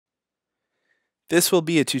This will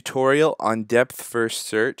be a tutorial on depth-first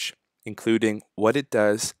search, including what it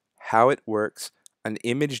does, how it works, an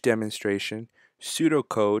image demonstration,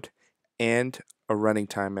 pseudocode, and a running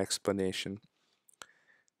time explanation.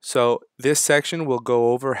 So this section will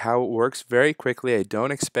go over how it works very quickly. I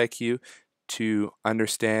don't expect you to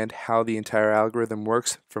understand how the entire algorithm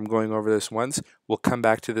works from going over this once. We'll come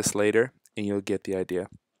back to this later and you'll get the idea.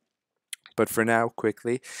 But for now,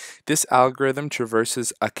 quickly, this algorithm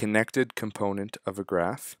traverses a connected component of a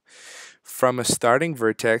graph. From a starting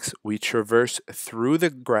vertex, we traverse through the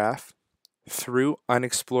graph, through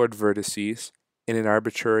unexplored vertices in an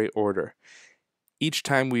arbitrary order. Each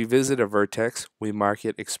time we visit a vertex, we mark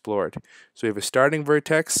it explored. So we have a starting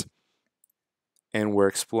vertex, and we're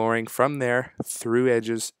exploring from there through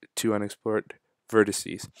edges to unexplored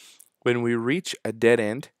vertices. When we reach a dead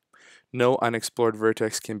end, no unexplored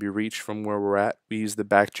vertex can be reached from where we're at. We use the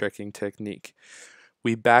backtracking technique.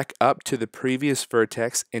 We back up to the previous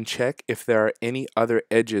vertex and check if there are any other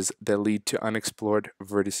edges that lead to unexplored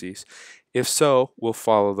vertices. If so, we'll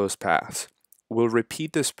follow those paths. We'll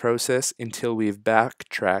repeat this process until we've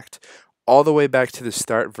backtracked all the way back to the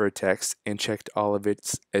start vertex and checked all of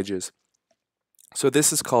its edges. So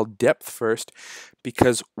this is called depth first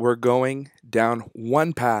because we're going down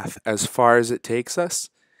one path as far as it takes us,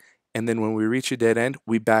 and then when we reach a dead end,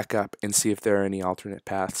 we back up and see if there are any alternate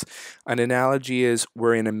paths. An analogy is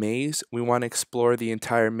we're in a maze. We want to explore the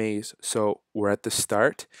entire maze. So we're at the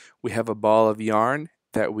start. We have a ball of yarn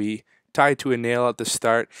that we tie to a nail at the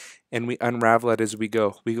start, and we unravel it as we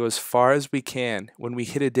go. We go as far as we can. When we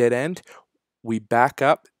hit a dead end, we back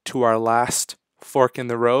up to our last fork in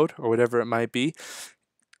the road, or whatever it might be.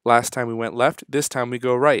 Last time we went left, this time we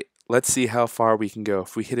go right. Let's see how far we can go.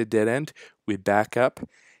 If we hit a dead end, we back up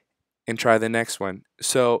and try the next one.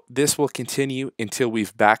 So this will continue until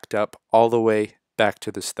we've backed up all the way back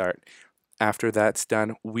to the start. After that's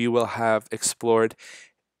done, we will have explored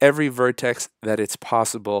every vertex that it's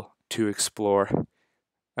possible to explore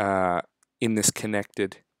in this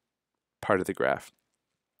connected part of the graph.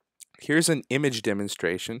 Here's an image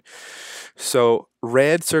demonstration. So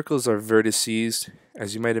red circles are vertices,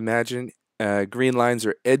 as you might imagine. Green lines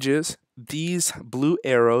are edges. These blue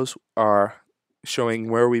arrows are showing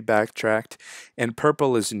where we backtracked, and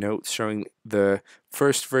purple is notes showing the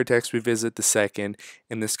first vertex we visit, the second,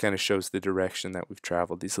 and this kind of shows the direction that we've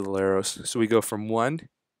traveled, these little arrows. So we go from 1,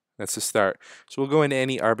 that's the start. So we'll go in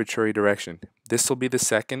any arbitrary direction. This will be the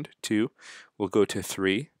second, 2, we'll go to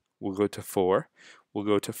 3, we'll go to 4, we'll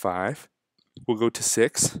go to 5, we'll go to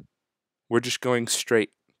 6. We're just going straight,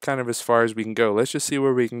 kind of as far as we can go. Let's just see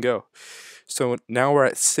where we can go. So now we're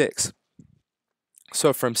at 6.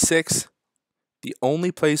 So from 6, the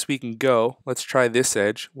only place we can go, let's try this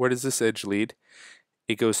edge. Where does this edge lead?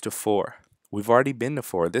 It goes to 4. We've already been to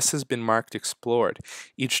 4. This has been marked explored.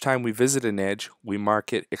 Each time we visit an edge, we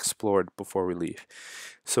mark it explored before we leave.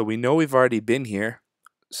 So we know we've already been here,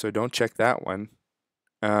 so don't check that one.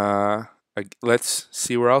 Let's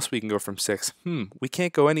see where else we can go from 6. We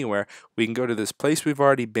can't go anywhere. We can go to this place we've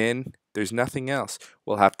already been. There's nothing else.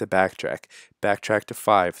 We'll have to backtrack. Backtrack to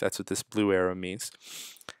 5. That's what this blue arrow means.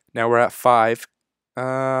 Now we're at 5.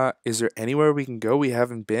 Is there anywhere we can go we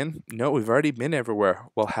haven't been? No, we've already been everywhere.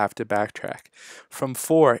 We'll have to backtrack. From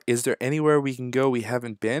 4, is there anywhere we can go we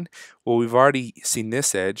haven't been? Well, we've already seen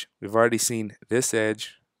this edge. We've already seen this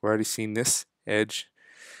edge. We've already seen this edge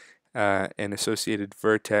and associated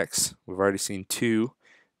vertex. We've already seen 2.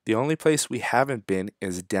 The only place we haven't been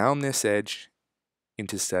is down this edge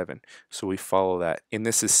into 7. So we follow that. And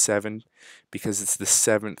this is 7 because it's the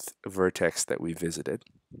 7th vertex that we visited.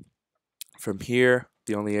 From here,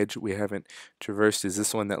 the only edge we haven't traversed is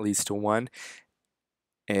this one that leads to 1,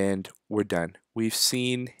 and we're done. We've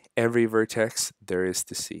seen every vertex there is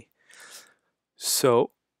to see. So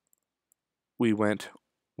we went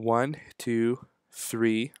 1, 2,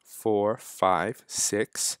 3, 4, 5,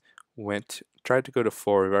 6, tried to go to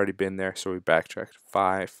 4, we've already been there, so we backtracked.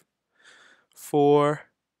 5, 4,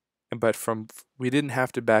 but we didn't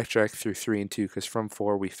have to backtrack through 3 and 2 because from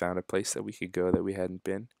 4 we found a place that we could go that we hadn't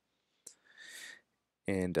been.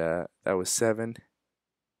 And that was 7.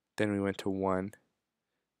 Then we went to 1.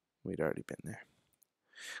 We'd already been there.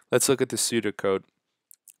 Let's look at the pseudocode.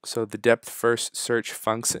 So the depth first search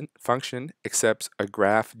function accepts a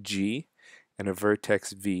graph G and a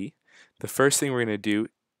vertex V. The first thing we're going to do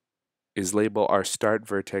is label our start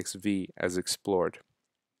vertex V as explored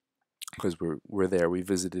because we're there, we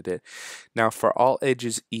visited it. Now for all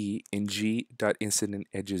edges E in G.incident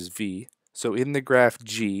edges V, so in the graph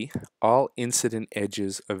G, all incident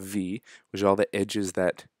edges of V, which are all the edges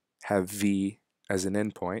that have V as an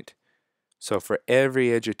endpoint, So for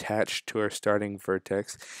every edge attached to our starting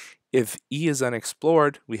vertex, if E is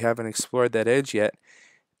unexplored, we haven't explored that edge yet,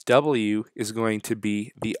 W is going to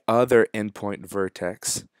be the other endpoint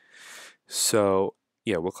vertex. So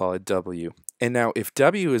yeah, we'll call it W. And now if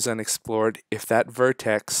W is unexplored, if that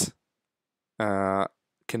vertex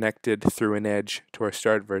connected through an edge to our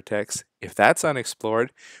start vertex, if that's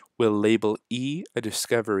unexplored, we'll label E a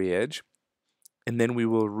discovery edge, and then we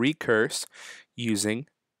will recurse using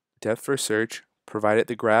depth first search, provide it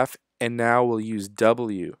the graph, and now we'll use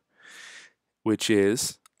W, which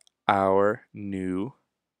is our new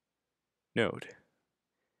node.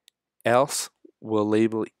 Else, we'll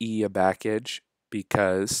label E a back edge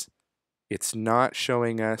because it's not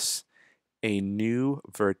showing us a new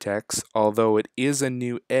vertex, although it is a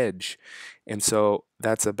new edge, and so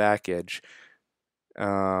that's a back edge.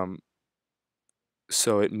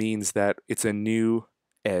 So it means that it's a new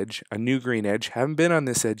edge, a new green edge. Haven't been on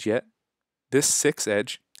this edge yet. This 6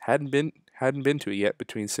 edge hadn't been to it yet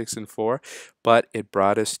between 6 and 4, but it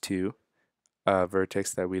brought us to a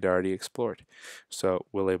vertex that we'd already explored. So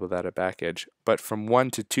we'll label that a back edge. But from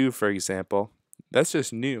 1 to 2, for example, that's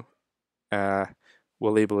just new.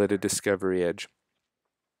 We'll label it a discovery edge.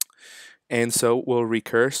 And so we'll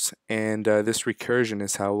recurse, and this recursion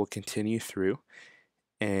is how we'll continue through,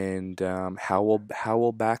 and how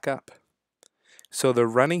we'll back up. So the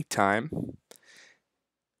running time,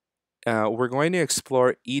 we're going to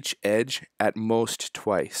explore each edge at most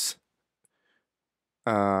twice.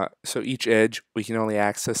 So each edge, we can only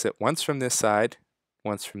access it once from this side,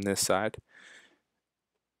 once from this side.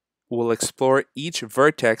 We'll explore each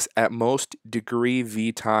vertex at most degree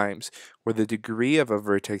v times, where the degree of a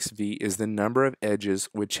vertex v is the number of edges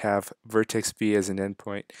which have vertex v as an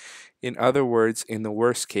endpoint. In other words, in the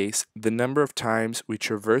worst case, the number of times we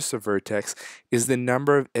traverse a vertex is the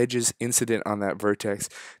number of edges incident on that vertex.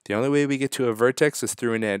 The only way we get to a vertex is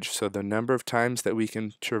through an edge, so the number of times that we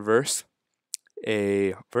can traverse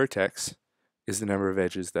a vertex is the number of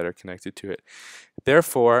edges that are connected to it.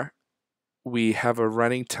 Therefore, we have a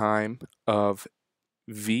running time of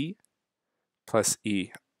v plus e,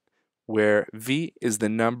 where v is the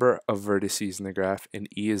number of vertices in the graph and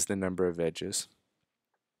e is the number of edges.